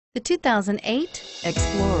The 2008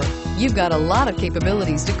 Explorer. You've got a lot of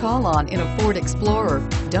capabilities to call on in a Ford Explorer.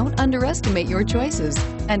 Don't underestimate your choices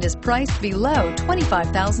and is priced below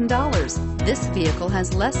 $25,000. This vehicle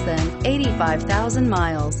has less than 85,000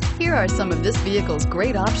 miles. Here are some of this vehicle's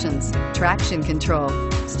great options: traction control,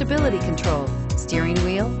 stability control, steering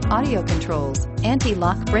wheel audio controls,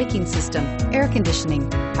 anti-lock braking system, air conditioning,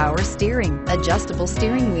 power steering, adjustable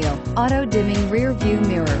steering wheel, auto-dimming rear view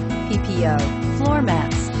mirror, PPO, floor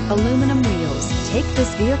mats, aluminum wheels. Take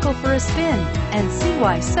this vehicle for a spin and see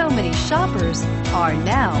why so many shoppers are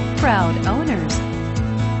now proud owners.